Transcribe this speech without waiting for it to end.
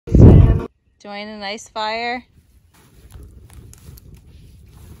Enjoying a nice fire.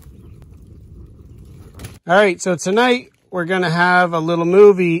 All right, so tonight we're gonna have a little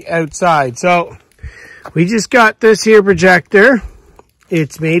movie outside. So we just got this here projector.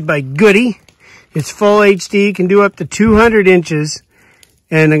 It's made by Goody. It's full HD, can do up to 200 inches.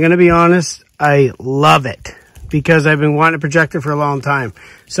 And I'm gonna be honest, I love it because I've been wanting a projector for a long time.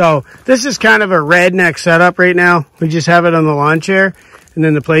 So this is kind of a redneck setup right now. We just have it on the lawn chair and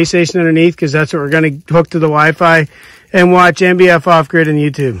then the PlayStation underneath because that's what we're gonna hook to the Wi-Fi and watch NBF Off-Grid on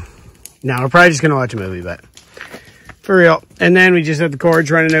YouTube. Now, we're probably just going to watch a movie, but for real. And then we just have the cords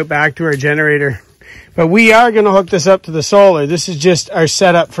running out back to our generator. But we are going to hook this up to the solar. This is just our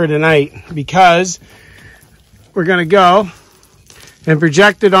setup for tonight because we're going to go and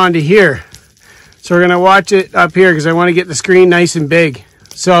project it onto here. So we're going to watch it up here because I want to get the screen nice and big.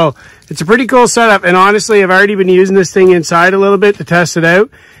 So it's a pretty cool setup. And honestly, I've already been using this thing inside a little bit to test it out.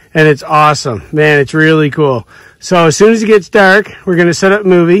 And it's awesome. Man, it's really cool. So as soon as it gets dark, we're going to set up a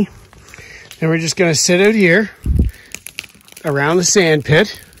movie. And we're just going to sit out here around the sand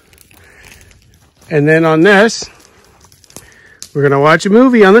pit. And then on this, we're going to watch a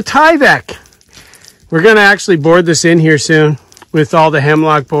movie on the Tyvek. We're going to actually board this in here soon with all the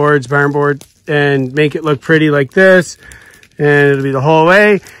hemlock boards, barn board, and make it look pretty like this. And it'll be the whole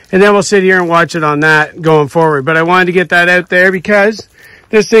way. And then we'll sit here and watch it on that going forward. But I wanted to get that out there because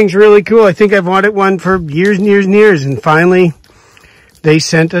this thing's really cool. I think I've wanted one for years and years and years. And finally, they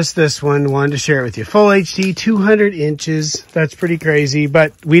sent us this one, wanted to share it with you. Full HD, 200 inches. That's pretty crazy,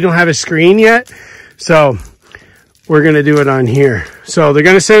 but we don't have a screen yet. So we're going to do it on here. So they're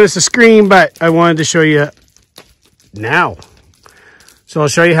going to send us a screen, but I wanted to show you now. So I'll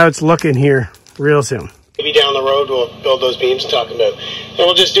show you how it's looking here real soon. Maybe down the road, we'll build those beams I'm talking about. And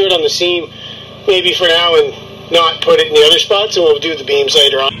we'll just do it on the seam maybe for now and not put it in the other spots, and we'll do the beams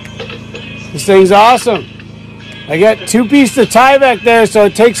later on. This thing's awesome. I got 2 pieces of Tyvek there, so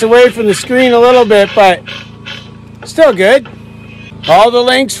it takes away from the screen a little bit, but still good. All the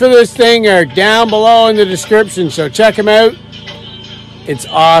links for this thing are down below in the description, so check them out. It's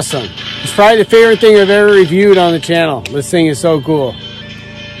awesome. It's probably the favorite thing I've ever reviewed on the channel. This thing is so cool.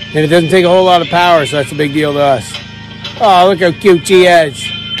 And it doesn't take a whole lot of power, so that's a big deal to us. Oh, look how cute she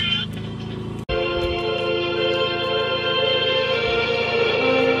is.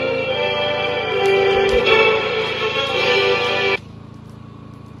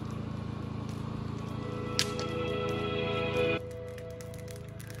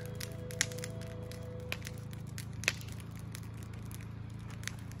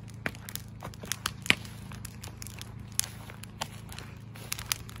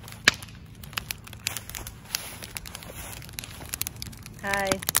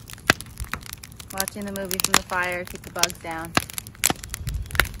 Hi. Watching the movie from the fire, keep the bugs down.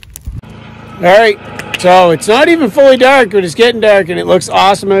 Alright, so it's not even fully dark, but it's getting dark and it looks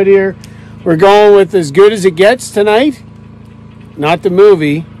awesome out here. We're going with as good as it gets tonight. Not the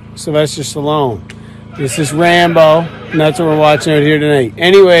movie, Sylvester Stallone. This is Rambo, and that's what we're watching out here tonight.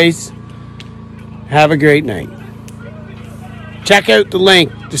 Anyways, have a great night. Check out the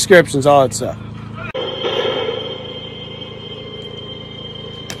link, descriptions, all that stuff.